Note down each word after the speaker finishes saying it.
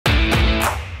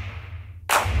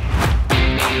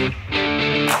We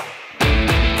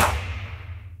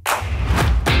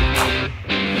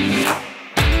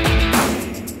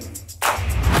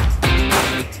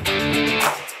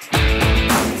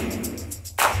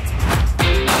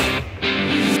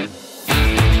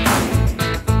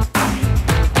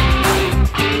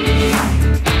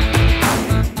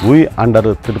under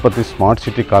Tirupati Smart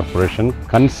City Corporation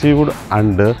conceived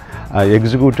and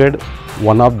executed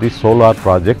one of the solar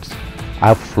projects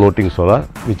of floating solar,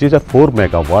 which is a 4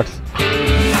 megawatts.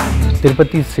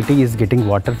 Tirupati city is getting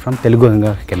water from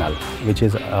Teluganga Canal, which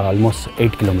is almost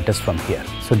 8 kilometers from here.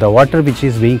 So the water which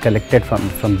is being collected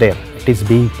from there, it is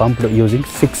being pumped using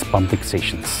 6 pumping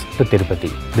stations to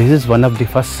Tirupati. This is one of the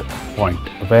first point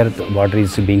where the water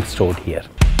is being stored here.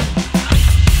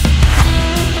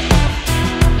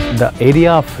 The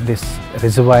area of this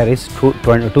reservoir is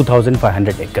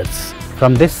 2,500 acres.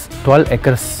 From this, 12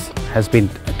 acres has been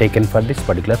taken for this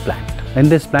particular plant. In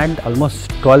this plant,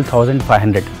 almost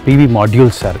 12,500 PV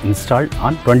modules are installed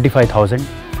on 25,000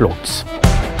 floats.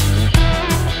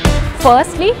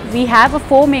 Firstly, we have a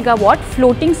 4 megawatt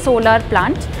floating solar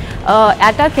plant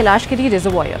at our Kailashgiri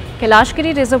reservoir.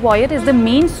 Kailashgiri reservoir is the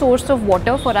main source of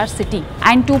water for our city,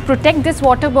 and to protect this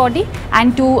water body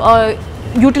and to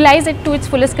utilize it to its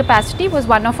fullest capacity was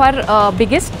one of our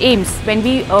biggest aims when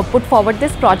we put forward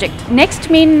this project. Next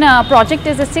main project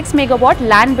is a 6 megawatt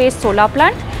land based solar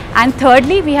plant, and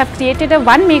thirdly we have created a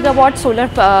 1 megawatt solar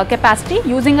capacity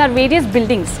using our various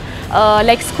buildings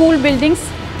like school buildings,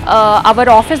 our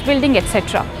office building,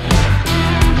 etc.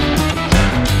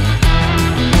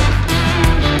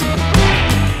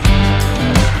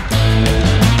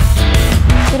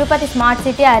 Tirupati Smart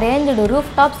City arranged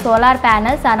rooftop solar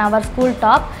panels on our school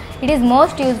top. It is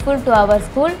most useful to our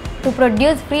school to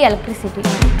produce free electricity.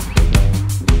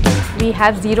 We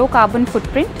have zero carbon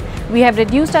footprint. We have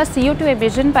reduced our CO2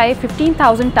 emission by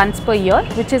 15,000 tons per year,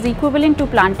 which is equivalent to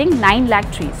planting 9 lakh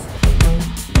trees.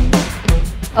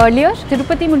 Earlier,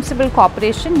 Tirupati Municipal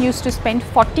Corporation used to spend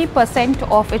 40%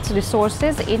 of its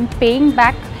resources in paying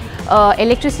back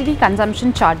electricity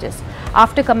consumption charges.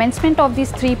 After commencement of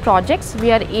these 3 projects,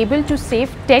 we are able to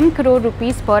save 10 crore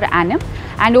rupees per annum,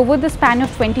 and over the span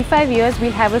of 25 years, we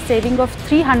will have a saving of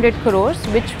 300 crores,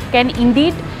 which can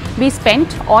indeed be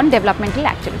spent on developmental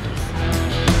activities.